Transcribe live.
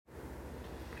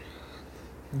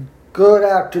Good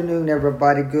afternoon,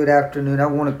 everybody. Good afternoon. I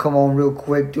want to come on real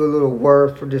quick, do a little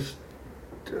word for this.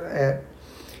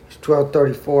 It's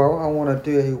 12:34. I want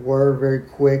to do a word very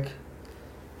quick,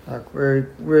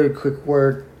 very quick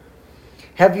word.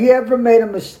 Have you ever made a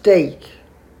mistake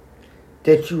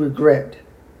that you regret?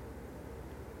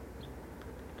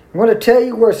 I want to tell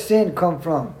you where sin come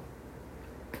from.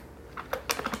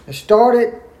 It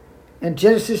started in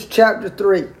Genesis chapter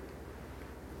 3.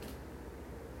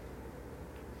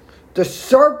 The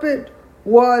serpent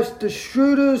was the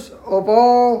shrewdest of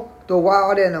all the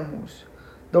wild animals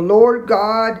the Lord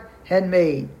God had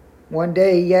made. One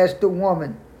day he asked the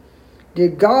woman,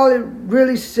 "Did God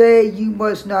really say you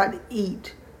must not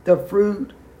eat the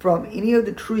fruit from any of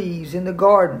the trees in the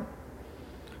garden?"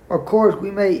 "Of course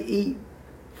we may eat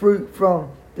fruit from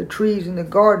the trees in the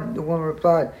garden," the woman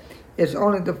replied. "It's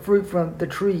only the fruit from the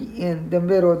tree in the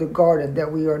middle of the garden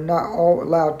that we are not all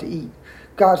allowed to eat.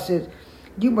 God says,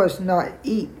 you must not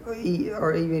eat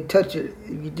or even touch it.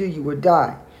 If you do, you will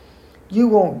die." "You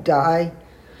won't die."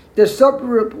 The serpent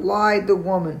replied the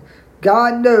woman,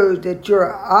 "God knows that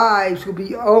your eyes will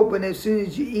be open as soon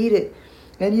as you eat it,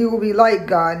 and you will be like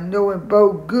God, knowing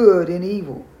both good and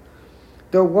evil."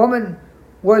 The woman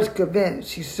was convinced.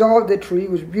 She saw the tree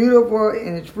was beautiful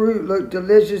and its fruit looked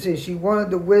delicious, and she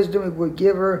wanted the wisdom it would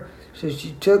give her. So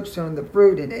she took some of the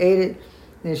fruit and ate it.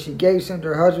 Then she gave some to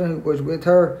her husband who was with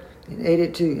her, and ate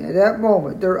it too. At that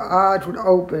moment, their eyes would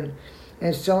open,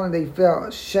 and suddenly they felt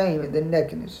ashamed at their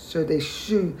nakedness. So they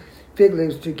sewed fig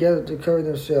leaves together to cover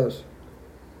themselves.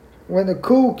 When the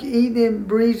cool evening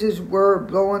breezes were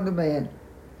blowing, the man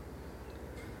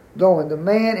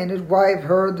and his wife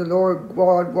heard the Lord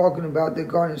God walking about the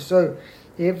garden. So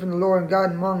they hid from the Lord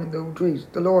God among the trees.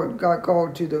 The Lord God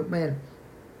called to the man,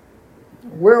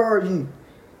 "Where are you?"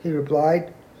 He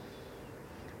replied,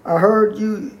 "I heard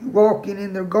you walking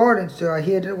in the garden, so I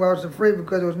hid it while I was afraid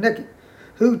because I was naked."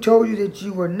 "Who told you that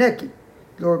you were naked?"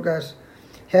 The Lord God said,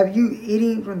 "Have you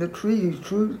eaten from the tree whose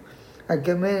truth I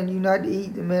commanded you not to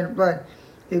eat?" The man replied,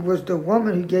 "It was the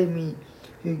woman who gave me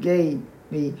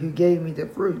the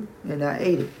fruit, and I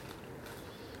ate it."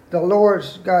 The Lord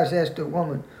God asked the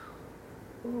woman,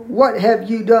 "What have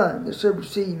you done?" "The serpent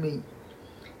deceived me."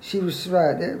 She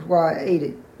replied, "That's why I ate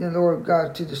it." Then the Lord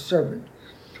God to the serpent,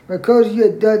 "Because you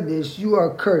have done this, you are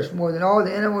cursed more than all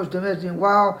the animals, domestic and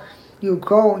wild. You will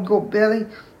crawl on your belly,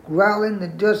 growling in the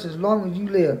dust as long as you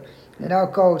live. And I'll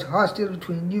cause hostility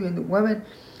between you and the woman,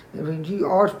 and between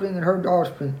your offspring and her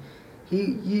offspring.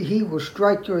 He will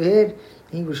strike your head,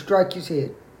 and he will strike his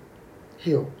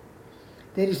heel."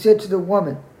 Then he said to the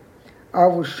woman, "I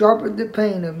will sharpen the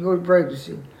pain of your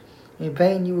pregnancy. In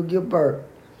pain you will give birth,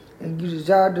 and you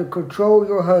desire to control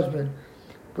your husband,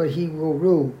 but he will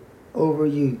rule over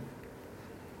you."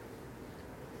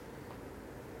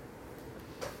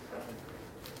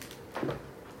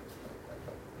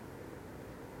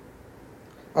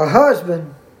 A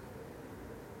husband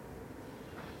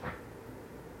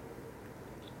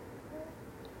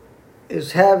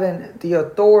is having the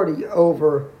authority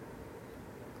over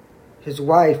his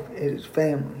wife and his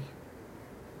family.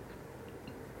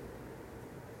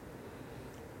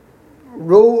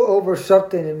 Rule over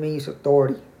something, it means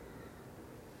authority.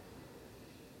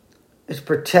 It's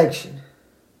protection.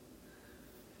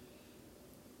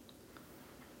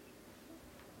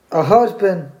 A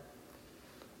husband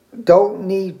don't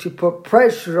need to put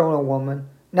pressure on a woman.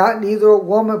 Not neither a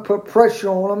woman put pressure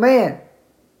on a man.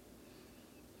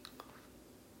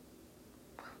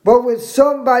 But when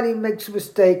somebody makes a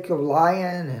mistake of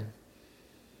lying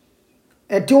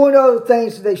and doing other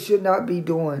things that they should not be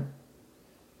doing,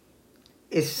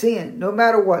 it's sin. No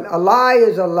matter what. A lie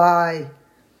is a lie.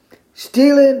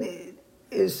 Stealing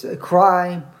is a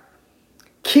crime.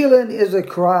 Killing is a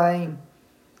crime.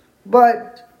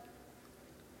 But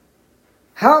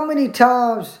how many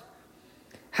times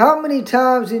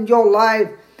in your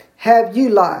life have you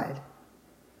lied?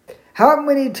 How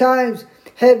many times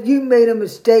have you made a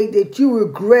mistake that you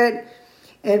regret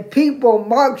and people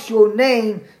mock your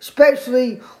name,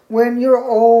 especially when you're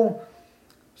on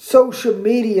social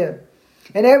media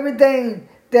and everything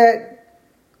that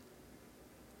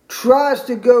tries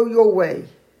to go your way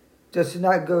does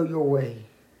not go your way?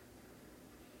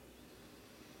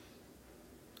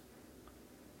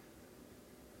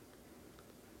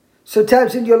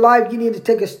 Sometimes in your life, you need to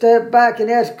take a step back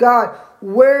and ask God,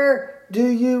 where do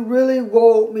you really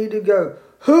want me to go?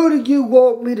 Who do you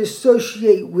want me to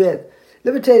associate with?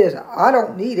 Let me tell you this. I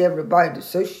don't need everybody to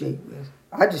associate with.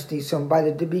 I just need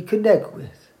somebody to be connected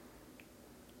with.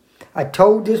 I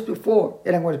told this before,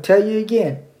 and I'm going to tell you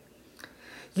again.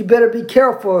 You better be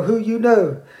careful of who you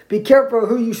know. Be careful of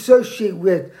who you associate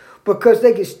with, because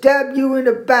they can stab you in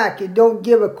the back and don't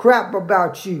give a crap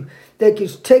about you. They can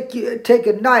take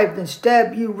a knife and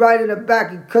stab you right in the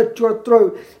back and cut your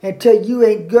throat and tell you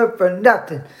ain't good for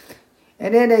nothing.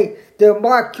 And then they'll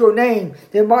mark your name.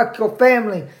 They'll mark your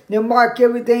family. They'll mark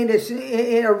everything that's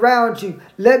around you.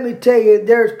 Let me tell you,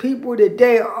 there's people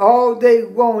today, all they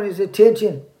want is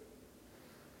attention.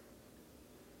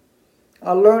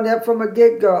 I learned that from a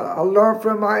get-go. I learned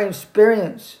from my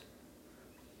experience.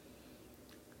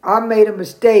 I made a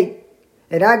mistake,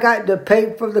 and I got to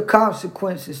pay for the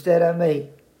consequences that I made.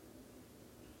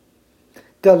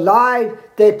 The lie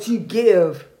that you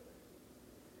give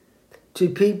to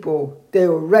people, they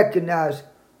will recognize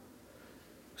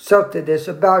something that's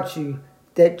about you,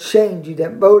 that change you,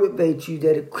 that motivates you,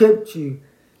 that equips you,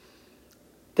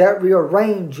 that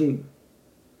rearrange you.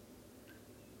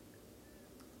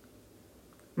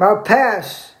 My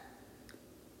past,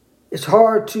 it's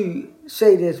hard to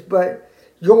say this, but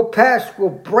your past will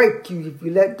break you if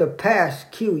you let the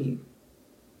past kill you.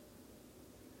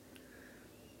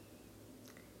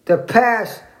 The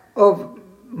past of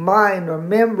mine or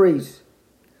memories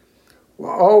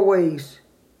will always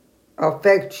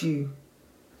affect you.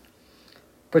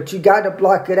 But you got to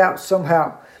block it out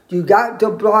somehow. You got to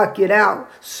block it out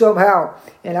somehow.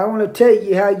 And I want to tell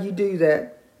you how you do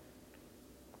that.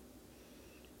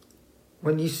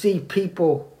 When you see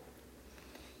people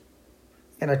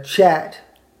in a chat,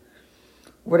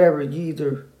 whatever,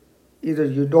 you either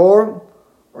you ignore them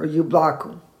or you block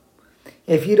them.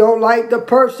 If you don't like the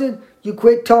person, you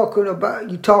quit talking to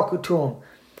them.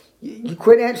 You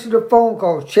quit answering the phone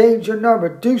calls. Change your number.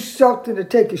 Do something to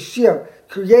take a shift.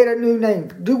 Create a new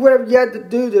name. Do whatever you have to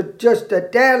do to just to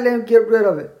daddle get rid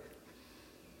of it.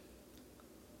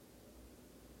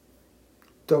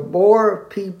 The more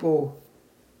people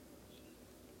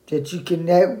that you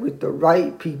connect with, the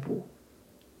right people,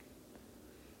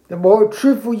 the more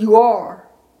truthful you are,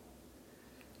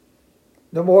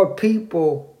 the more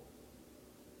people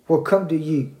will come to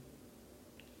you.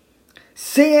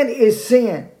 Sin is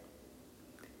sin.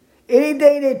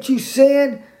 Anything that you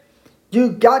sin, you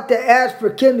got to ask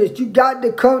forgiveness. You got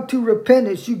to come to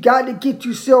repentance. You got to get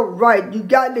yourself right. You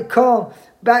got to come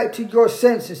back to your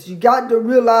senses. You got to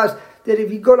realize that if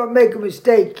you're going to make a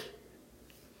mistake,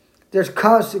 there's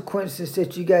consequences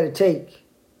that you got to take.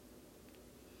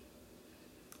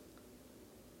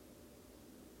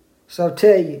 So I'll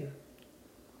tell you,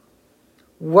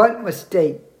 what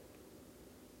mistake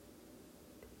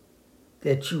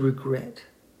that you regret?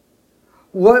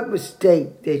 What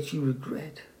mistake that you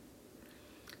regret?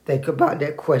 Think about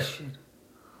that question.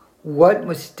 What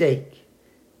mistake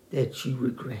that you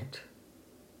regret?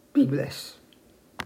 Be blessed.